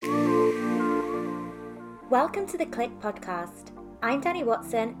Welcome to the Click podcast. I'm Danny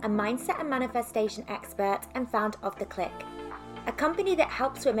Watson, a mindset and manifestation expert and founder of The Click, a company that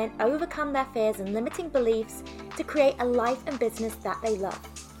helps women overcome their fears and limiting beliefs to create a life and business that they love.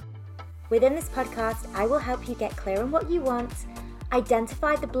 Within this podcast, I will help you get clear on what you want,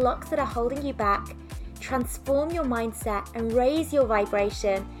 identify the blocks that are holding you back, transform your mindset and raise your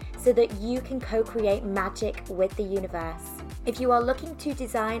vibration so that you can co-create magic with the universe. If you are looking to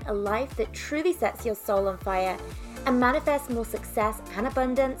design a life that truly sets your soul on fire and manifest more success and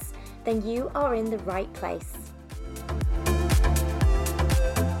abundance, then you are in the right place.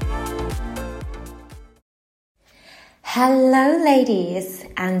 Hello ladies,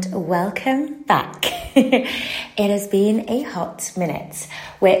 and welcome back. It has been a hot minute,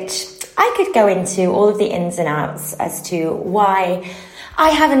 which I could go into all of the ins and outs as to why I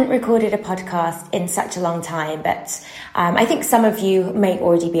haven't recorded a podcast in such a long time, but I think some of you may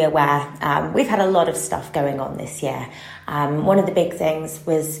already be aware. We've had a lot of stuff going on this year. One of the big things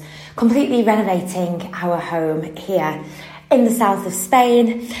was completely renovating our home here in the south of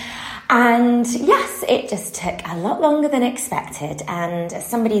Spain. And yes, it just took a lot longer than expected. And as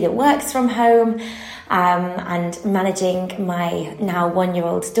somebody that works from home and managing my now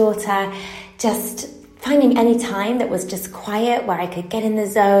 1-year-old daughter, just finding any time that was just quiet where I could get in the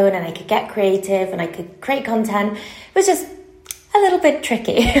zone and I could get creative and I could create content was just a little bit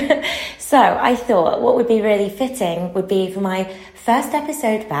tricky. So I thought what would be really fitting would be for my first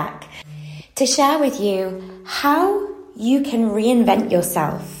episode back to share with you how you can reinvent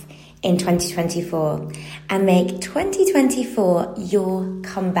yourself in 2024 and make 2024 your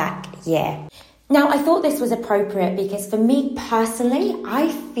comeback year. Now, I thought this was appropriate because for me personally, I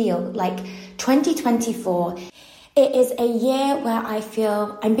feel like 2024, it is a year where I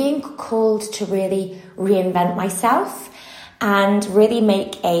feel I'm being called to really reinvent myself and really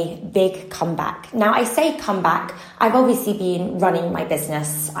make a big comeback. Now, I say comeback, I've obviously been running my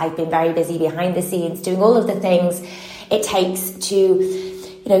business. I've been very busy behind the scenes, doing all of the things it takes to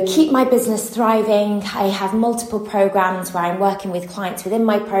keep my business thriving. I have multiple programs where I'm working with clients within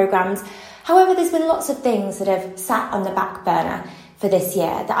my programs. However, there's been lots of things that have sat on the back burner for this year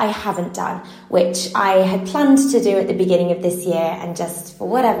that I haven't done, which I had planned to do at the beginning of this year, and just for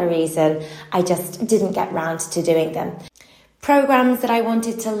whatever reason, I just didn't get round to doing them. Programs that I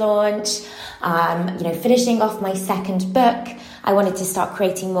wanted to launch, finishing off my second book. I wanted to start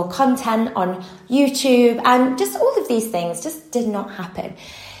creating more content on YouTube, and just all of these things just did not happen.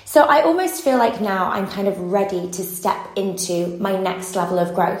 So I almost feel like now I'm kind of ready to step into my next level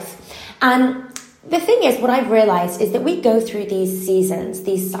of growth. And the thing is, what I've realized is that we go through these seasons,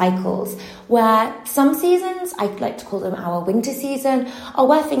 these cycles, where some seasons, I like to call them our winter season, are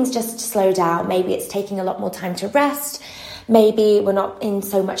where things just slow down. Maybe it's taking a lot more time to rest. Maybe we're not in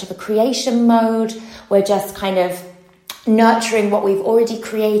so much of a creation mode. We're just kind of nurturing what we've already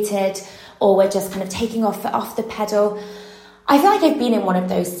created, or we're just kind of taking off the pedal. I feel like I've been in one of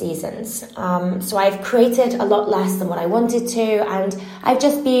those seasons. So I've created a lot less than what I wanted to, and I've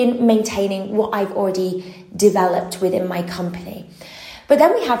just been maintaining what I've already developed within my company. But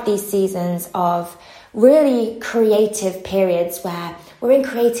then we have these seasons of really creative periods where we're in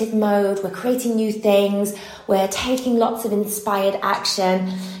creative mode, we're creating new things, we're taking lots of inspired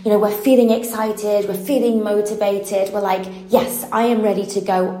action, we're feeling excited, we're feeling motivated, we're like, yes, I am ready to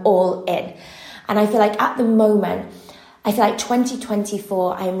go all in. And I feel like at the moment,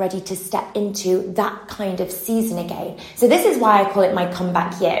 2024, I am ready to step into that kind of season again. So this is why I call it my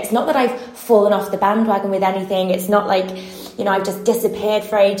comeback year. It's not that I've fallen off the bandwagon with anything. It's not like, I've just disappeared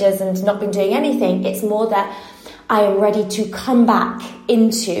for ages and not been doing anything. It's more that I am ready to come back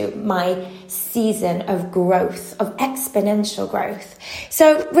into my season of growth, of exponential growth.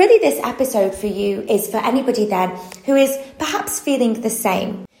 So really this episode for you is for anybody then who is perhaps feeling the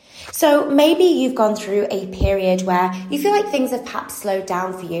same. So maybe you've gone through a period where you feel like things have perhaps slowed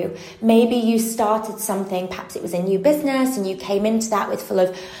down for you. Maybe you started something, perhaps it was a new business, and you came into that with full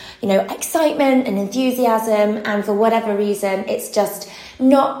of, excitement and enthusiasm. And for whatever reason, it's just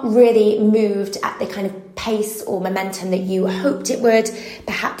not really moved at the kind of pace or momentum that you hoped it would.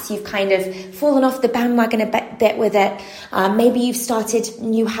 Perhaps you've kind of fallen off the bandwagon a bit with it. Maybe you've started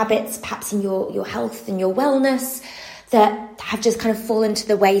new habits, perhaps in your health and your wellness, that have just kind of fallen to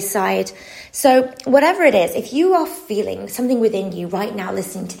the wayside. So whatever it is, if you are feeling something within you right now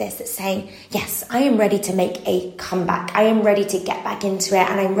listening to this that's saying, yes, I am ready to make a comeback. I am ready to get back into it,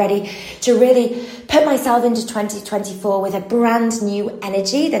 and I'm ready to really put myself into 2024 with a brand new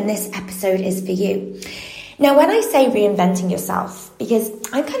energy, then this episode is for you. Now, when I say reinventing yourself, because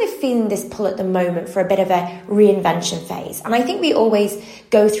I'm kind of feeling this pull at the moment for a bit of a reinvention phase. And I think we always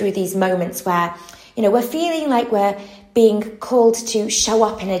go through these moments where We're feeling like we're being called to show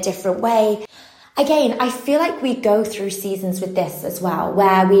up in a different way. Again, I feel like we go through seasons with this as well,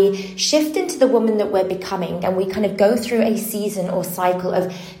 where we shift into the woman that we're becoming, and we kind of go through a season or cycle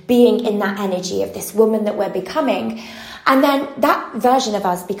of being in that energy of this woman that we're becoming. And then that version of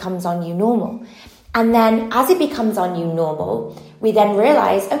us becomes our new normal. And then as it becomes our new normal, we then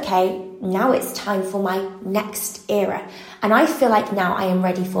realize, okay, now it's time for my next era. And I feel like now I am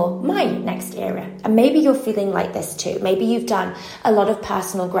ready for my next era. And maybe you're feeling like this too. Maybe you've done a lot of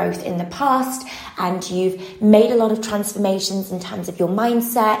personal growth in the past, and you've made a lot of transformations in terms of your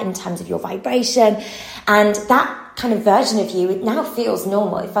mindset, in terms of your vibration. And that kind of version of you, it now feels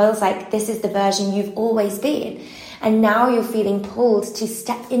normal. It feels like this is the version you've always been. And now you're feeling pulled to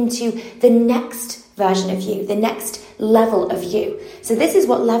step into the next version of you, the next level of you. So this is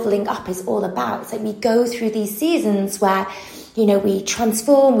what leveling up is all about. It's like we go through these seasons where, we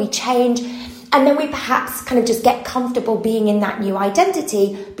transform, we change, and then we perhaps kind of just get comfortable being in that new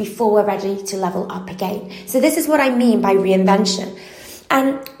identity before we're ready to level up again. So this is what I mean by reinvention.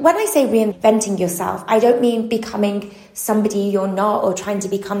 And when I say reinventing yourself, I don't mean becoming somebody you're not or trying to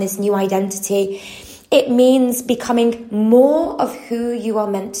become this new identity. It means becoming more of who you are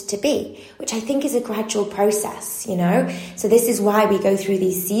meant to be, which I think is a gradual process, So this is why we go through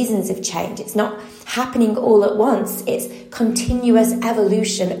these seasons of change. It's not happening all at once. It's continuous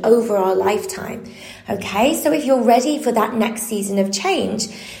evolution over our lifetime. Okay, so if you're ready for that next season of change,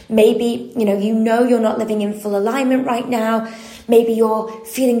 maybe, you're not living in full alignment right now. Maybe you're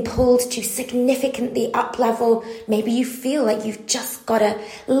feeling pulled to significantly up level. Maybe you feel like you've just got a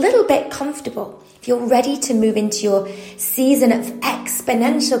little bit comfortable. If you're ready to move into your season of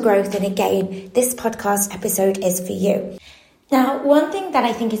exponential growth, and again, this podcast episode is for you. Now, one thing that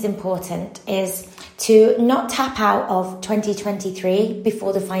I think is important is to not tap out of 2023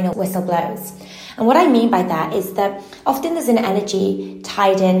 before the final whistle blows. And what I mean by that is that often there's an energy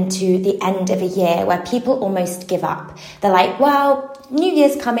tied into the end of a year where people almost give up. They're like, well, New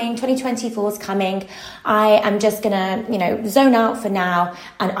Year's coming, 2024 is coming. I am just going to, zone out for now,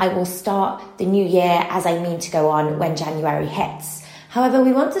 and I will start the new year as I mean to go on when January hits. However,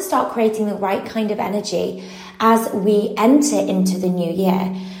 we want to start creating the right kind of energy as we enter into the new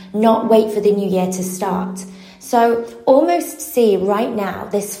year, not wait for the new year to start. So almost see right now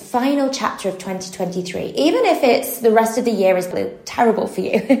this final chapter of 2023, even if it's the rest of the year is terrible for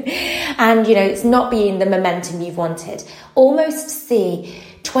you and, it's not being the momentum you've wanted. Almost see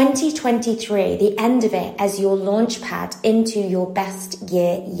 2023, the end of it, as your launch pad into your best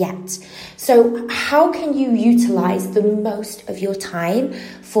year yet. So how can you utilize the most of your time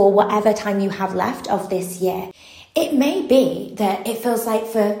for whatever time you have left of this year? It may be that it feels like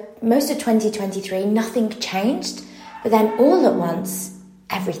for most of 2023, nothing changed, but then all at once,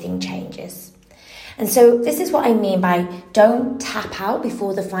 everything changes. And so this is what I mean by don't tap out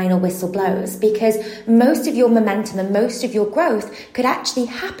before the final whistle blows, because most of your momentum and most of your growth could actually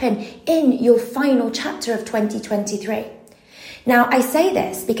happen in your final chapter of 2023. Now, I say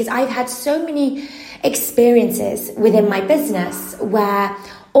this because I've had so many experiences within my business where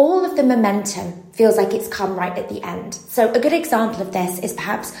all of the momentum feels like it's come right at the end. So a good example of this is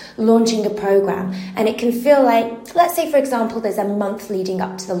perhaps launching a program, and it can feel like, let's say for example, there's a month leading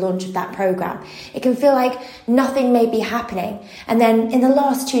up to the launch of that program. It can feel like nothing may be happening. And then in the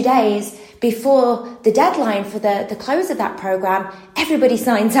last 2 days before the deadline for the close of that program, everybody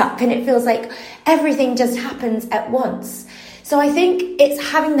signs up and it feels like everything just happens at once. So I think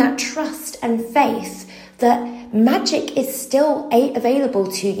it's having that trust and faith that magic is still available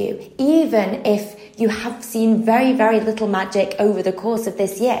to you, even if you have seen very, very little magic over the course of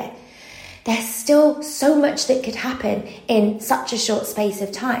this year. There's still so much that could happen in such a short space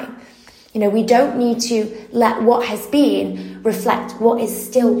of time. We don't need to let what has been reflect what is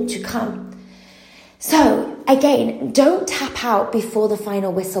still to come. So again, don't tap out before the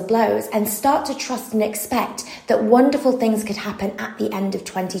final whistle blows, and start to trust and expect that wonderful things could happen at the end of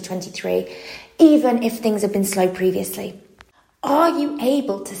 2023, even if things have been slow previously. Are you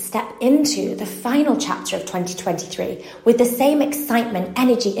able to step into the final chapter of 2023 with the same excitement,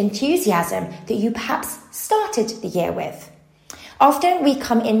 energy, enthusiasm that you perhaps started the year with? Often we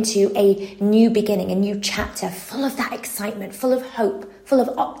come into a new beginning, a new chapter full of that excitement, full of hope, full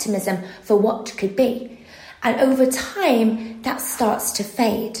of optimism for what could be. And over time, that starts to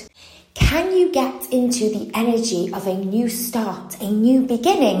fade. Can you get into the energy of a new start, a new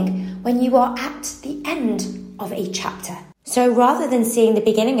beginning, when you are at the end of a chapter? So rather than seeing the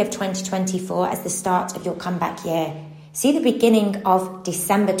beginning of 2024 as the start of your comeback year, see the beginning of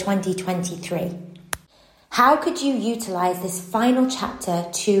December 2023. How could you utilize this final chapter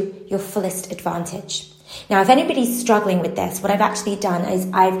to your fullest advantage? Now, if anybody's struggling with this, what I've actually done is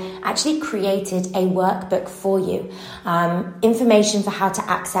I've actually created a workbook for you. Information for how to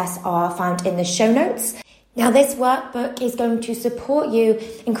access are found in the show notes. Now, this workbook is going to support you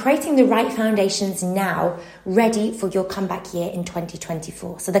in creating the right foundations now, ready for your comeback year in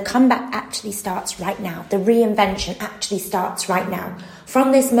 2024. So the comeback actually starts right now. The reinvention actually starts right now.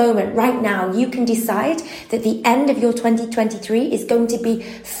 From this moment, right now, you can decide that the end of your 2023 is going to be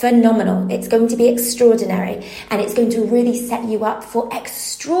phenomenal. It's going to be extraordinary, and it's going to really set you up for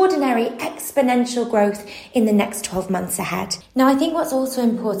extraordinary exponential growth in the next 12 months ahead. Now, I think what's also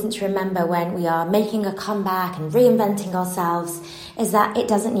important to remember when we are making a comeback and reinventing ourselves is that it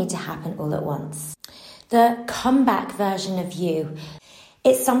doesn't need to happen all at once. The comeback version of you,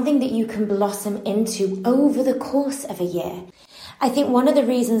 it's something that you can blossom into over the course of a year. I think one of the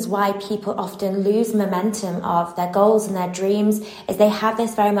reasons why people often lose momentum of their goals and their dreams is they have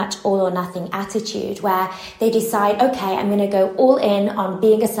this very much all or nothing attitude where they decide, okay, I'm going to go all in on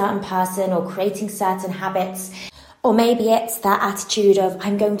being a certain person or creating certain habits. Or maybe it's that attitude of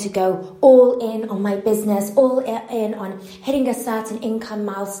I'm going to go all in on my business, all in on hitting a certain income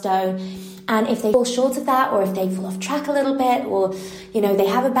milestone. And if they fall short of that, or if they fall off track a little bit, or, they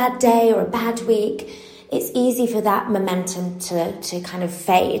have a bad day or a bad week, it's easy for that momentum to kind of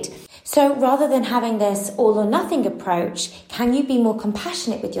fade. So rather than having this all or nothing approach, can you be more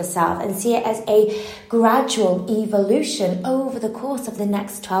compassionate with yourself and see it as a gradual evolution over the course of the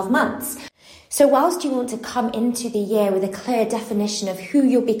next 12 months? So whilst you want to come into the year with a clear definition of who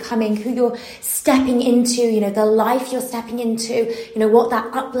you're becoming, who you're stepping into, the life you're stepping into, what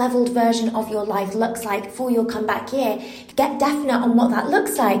that up-leveled version of your life looks like for your comeback year, get definite on what that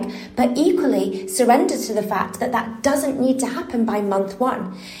looks like, but equally surrender to the fact that that doesn't need to happen by month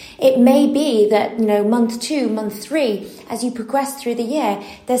 1. It may be that, month 2, month 3, as you progress through the year,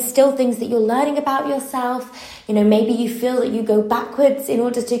 there's still things that you're learning about yourself. Maybe you feel that you go backwards in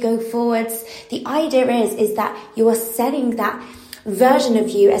order to go forwards. The idea is that you are setting that version of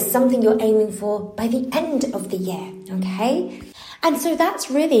you as something you're aiming for by the end of the year, okay? And so that's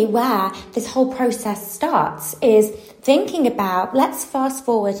really where this whole process starts, is thinking about, let's fast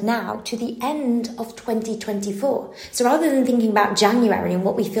forward now to the end of 2024. So rather than thinking about January and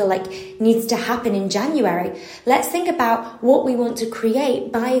what we feel like needs to happen in January, let's think about what we want to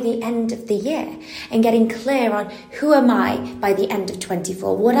create by the end of the year and getting clear on who am I by the end of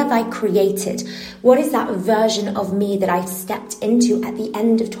 24? What have I created? What is that version of me that I've stepped into at the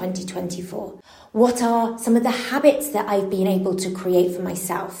end of 2024? What are some of the habits that I've been able to create for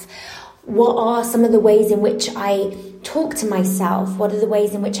myself? What are some of the ways in which I talk to myself? What are the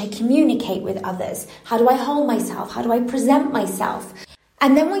ways in which I communicate with others? How do I hold myself? How do I present myself?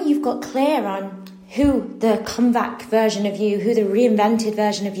 And then when you've got clear on who the comeback version of you, who the reinvented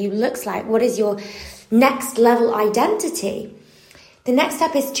version of you looks like, what is your next level identity? The next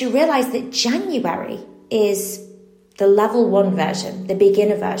step is to realize that January is the level 1 version, the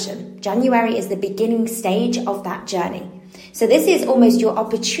beginner version. January is the beginning stage of that journey. So this is almost your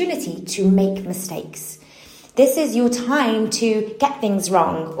opportunity to make mistakes. This is your time to get things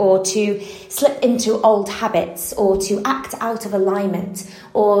wrong, or to slip into old habits, or to act out of alignment,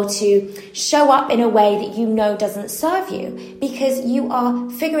 or to show up in a way that doesn't serve you, because you are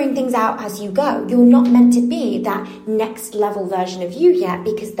figuring things out as you go. You're not meant to be that next level version of you yet,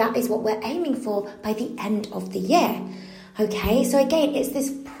 because that is what we're aiming for by the end of the year. Okay, so again, it's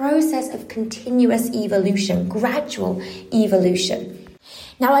this process of continuous evolution, gradual evolution.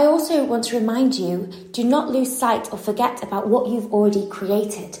 Now, I also want to remind you, do not lose sight or forget about what you've already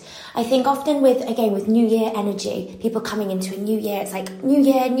created. I think often with New Year energy, people coming into a new year, it's like new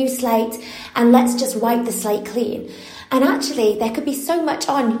year, new slate, and let's just wipe the slate clean. And actually, there could be so much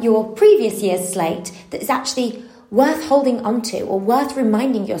on your previous year's slate that is actually worth holding onto or worth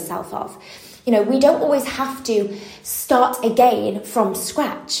reminding yourself of. We don't always have to start again from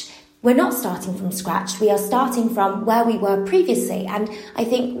scratch. We're not starting from scratch. We are starting from where we were previously. And I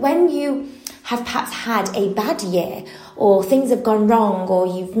think when you have perhaps had a bad year, or things have gone wrong, or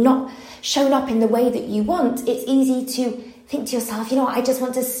you've not shown up in the way that you want, it's easy to think to yourself, I just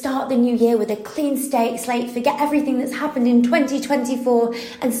want to start the new year with a clean slate, forget everything that's happened in 2024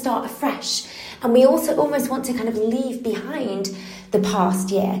 and start afresh. And we also almost want to kind of leave behind the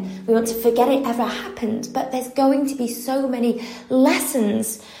past year. We want to forget it ever happened, but there's going to be so many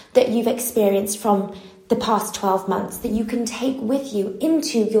lessons that you've experienced from the past 12 months that you can take with you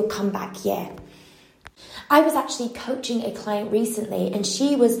into your comeback year. I was actually coaching a client recently, and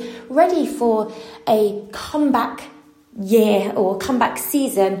she was ready for a comeback year or comeback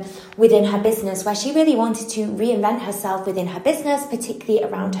season within her business, where she really wanted to reinvent herself within her business, particularly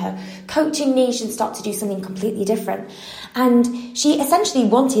around her coaching niche, and start to do something completely different. And she essentially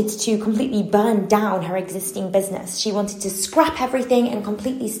wanted to completely burn down her existing business. She wanted to scrap everything and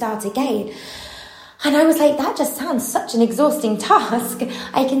completely start again. And I was like, that just sounds such an exhausting task.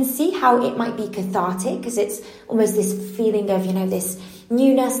 I can see how it might be cathartic, because it's almost this feeling of, this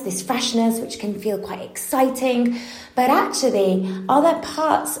newness, this freshness, which can feel quite exciting. But actually, are there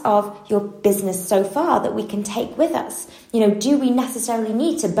parts of your business so far that we can take with us? Do we necessarily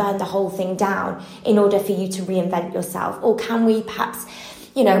need to burn the whole thing down in order for you to reinvent yourself? Or can we perhaps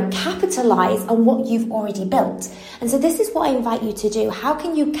capitalize on what you've already built? And so this is what I invite you to do. How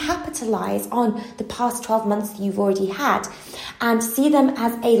can you capitalize on the past 12 months that you've already had and see them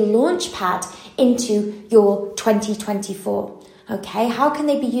as a launch pad into your 2024? Okay, how can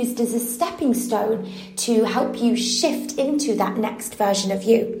they be used as a stepping stone to help you shift into that next version of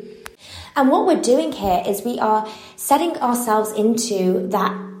you? And what we're doing here is we are setting ourselves into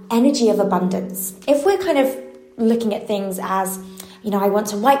that energy of abundance. If we're kind of looking at things as, I want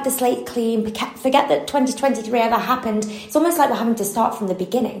to wipe the slate clean, forget that 2023 ever happened, it's almost like we're having to start from the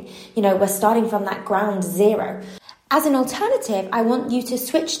beginning. We're starting from that ground zero. As an alternative, I want you to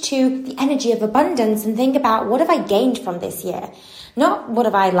switch to the energy of abundance and think about, what have I gained from this year? Not what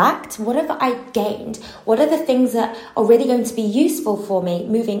have I lacked, what have I gained? What are the things that are really going to be useful for me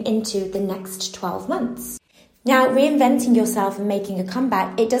moving into the next 12 months? Now, reinventing yourself and making a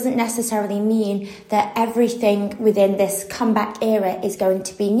comeback, it doesn't necessarily mean that everything within this comeback era is going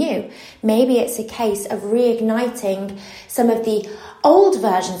to be new. Maybe it's a case of reigniting some of the old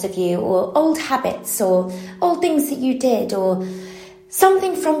versions of you, or old habits, or old things that you did, or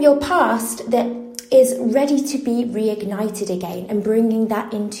something from your past that is ready to be reignited again, and bringing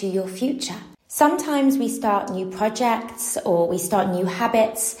that into your future. Sometimes we start new projects or we start new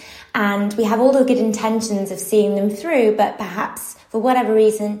habits and we have all the good intentions of seeing them through, but perhaps for whatever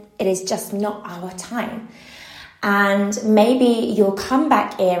reason, it is just not our time. And maybe your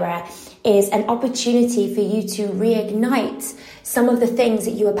comeback era is an opportunity for you to reignite some of the things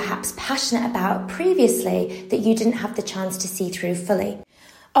that you were perhaps passionate about previously that you didn't have the chance to see through fully.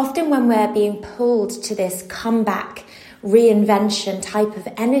 Often when we're being pulled to this comeback, reinvention type of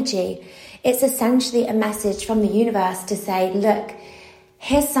energy, it's essentially a message from the universe to say, look,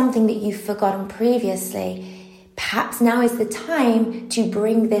 here's something that you've forgotten previously. Perhaps now is the time to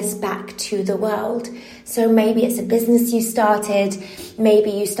bring this back to the world. So maybe it's a business you started,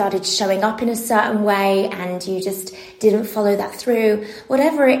 maybe you started showing up in a certain way and you just didn't follow that through.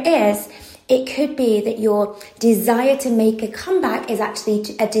 Whatever it is, it could be that your desire to make a comeback is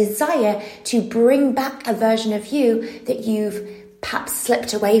actually a desire to bring back a version of you that you've perhaps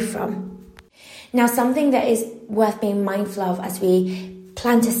slipped away from. Now, something that is worth being mindful of as we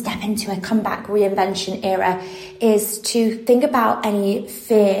plan to step into a comeback reinvention era is to think about any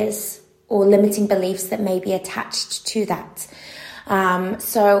fears or limiting beliefs that may be attached to that.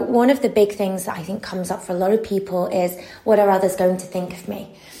 So one of the big things that I think comes up for a lot of people is, what are others going to think of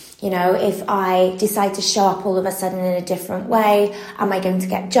me? If I decide to show up all of a sudden in a different way, am I going to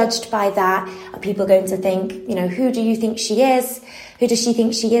get judged by that? Are people going to think, who do you think she is? Who does she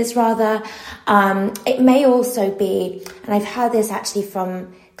think she is, rather? It may also be, and I've heard this actually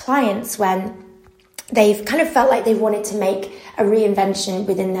from clients when they've kind of felt like they wanted to make a reinvention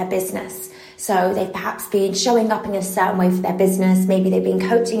within their business. So they've perhaps been showing up in a certain way for their business. Maybe they've been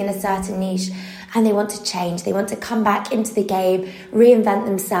coaching in a certain niche and they want to change. They want to come back into the game, reinvent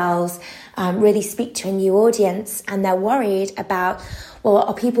themselves, really speak to a new audience. And they're worried about, well,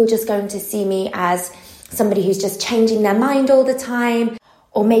 are people just going to see me as somebody who's just changing their mind all the time?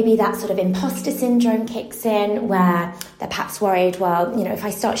 Or maybe that sort of imposter syndrome kicks in where they're perhaps worried, well, if I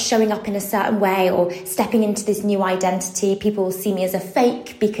start showing up in a certain way or stepping into this new identity, people will see me as a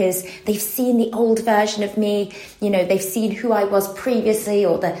fake because they've seen the old version of me. They've seen who I was previously,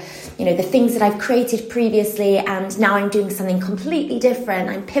 or the things that I've created previously. And now I'm doing something completely different.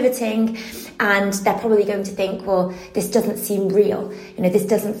 I'm pivoting, and they're probably going to think, well, this doesn't seem real. This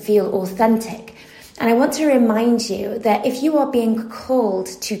doesn't feel authentic. And I want to remind you that if you are being called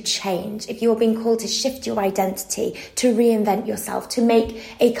to change, if you are being called to shift your identity, to reinvent yourself, to make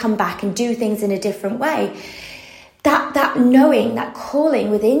a comeback and do things in a different way, that knowing, that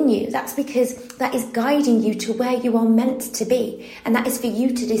calling within you, that's because that is guiding you to where you are meant to be. And that is for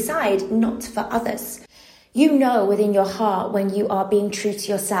you to decide, not for others. You know within your heart when you are being true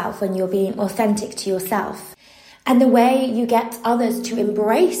to yourself, when you're being authentic to yourself. And the way you get others to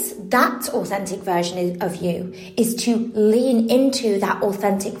embrace that authentic version of you is to lean into that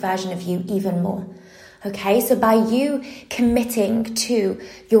authentic version of you even more. Okay, so by you committing to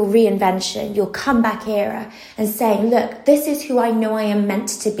your reinvention, your comeback era, and saying, look, this is who I know I am meant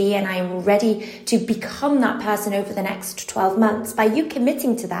to be, and I am ready to become that person over the next 12 months, by you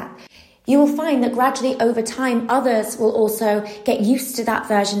committing to that, you will find that gradually over time, others will also get used to that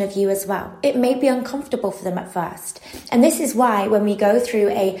version of you as well. It may be uncomfortable for them at first. And this is why when we go through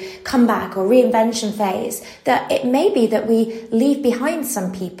a comeback or reinvention phase, that it may be that we leave behind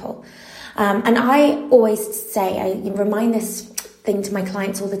some people. And I always say, I remind this thing to my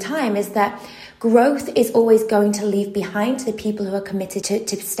clients all the time, is that growth is always going to leave behind the people who are committed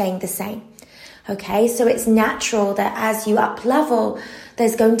to staying the same. Okay, so it's natural that as you up level,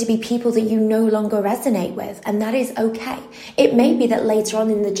 there's going to be people that you no longer resonate with, and that is okay. It may be that later on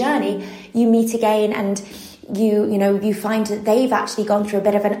in the journey, you meet again and you find that they've actually gone through a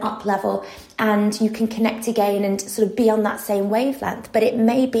bit of an up level, and you can connect again and sort of be on that same wavelength. But it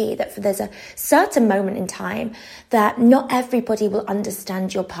may be that there's a certain moment in time that not everybody will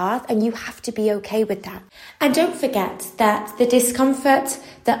understand your path, and you have to be okay with that. And don't forget that the discomfort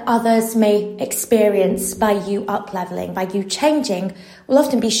that others may experience by you up leveling, by you changing, will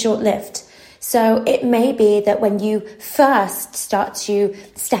often be short-lived. So it may be that when you first start to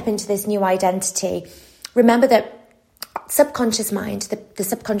step into this new identity, remember that subconscious mind, the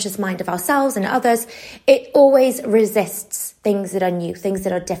subconscious mind of ourselves and others, it always resists things that are new, things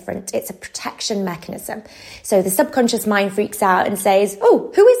that are different. It's a protection mechanism. So the subconscious mind freaks out and says,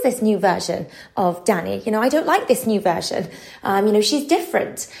 oh, who is this new version of Danny? I don't like this new version. She's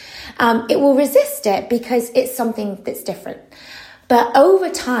different. It will resist it because it's something that's different. But over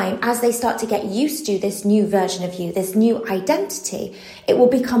time, as they start to get used to this new version of you, this new identity, it will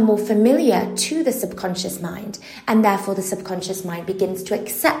become more familiar to the subconscious mind. And therefore, the subconscious mind begins to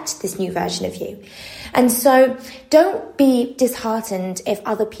accept this new version of you. And so don't be disheartened if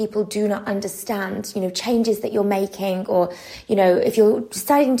other people do not understand, changes that you're making, or, if you're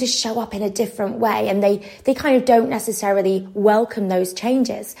deciding to show up in a different way and they kind of don't necessarily welcome those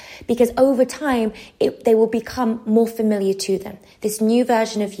changes, because over time, they will become more familiar to them. This new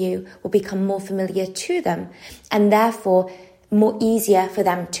version of you will become more familiar to them, and therefore more easier for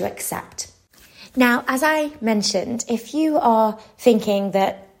them to accept. Now, as I mentioned, if you are thinking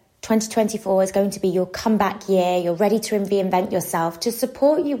that 2024 is going to be your comeback year, you're ready to reinvent yourself, to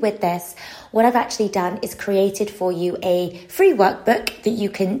support you with this, what I've actually done is created for you a free workbook that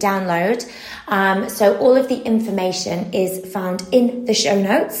you can download. So all of the information is found in the show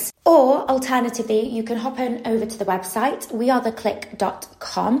notes. Or alternatively, you can hop on over to the website,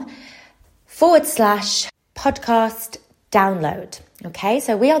 wearetheclick.com/podcast download. Okay,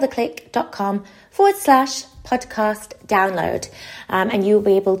 so wearetheclick.com/podcast download. And you'll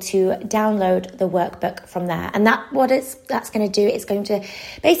be able to download the workbook from there. And that's going to do is going to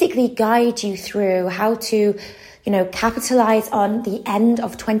basically guide you through how to, capitalize on the end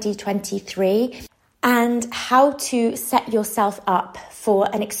of 2023 and how to set yourself up for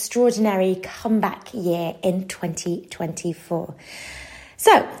an extraordinary comeback year in 2024.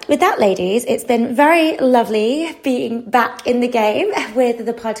 So with that, ladies, it's been very lovely being back in the game with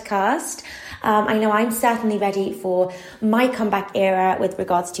the podcast. I know I'm certainly ready for my comeback era with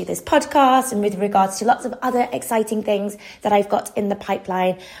regards to this podcast and with regards to lots of other exciting things that I've got in the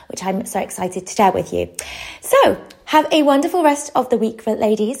pipeline, which I'm so excited to share with you. So have a wonderful rest of the week,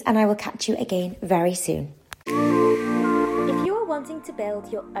 ladies, and I will catch you again very soon. If you are wanting to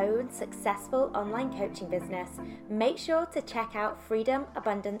build your own successful online coaching business, make sure to check out Freedom,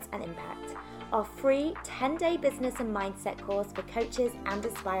 Abundance and Impact, our free 10-day business and mindset course for coaches and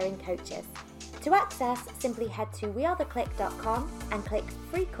aspiring coaches. To access, simply head to wearetheclick.com and click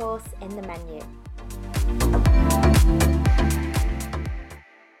free course in the menu.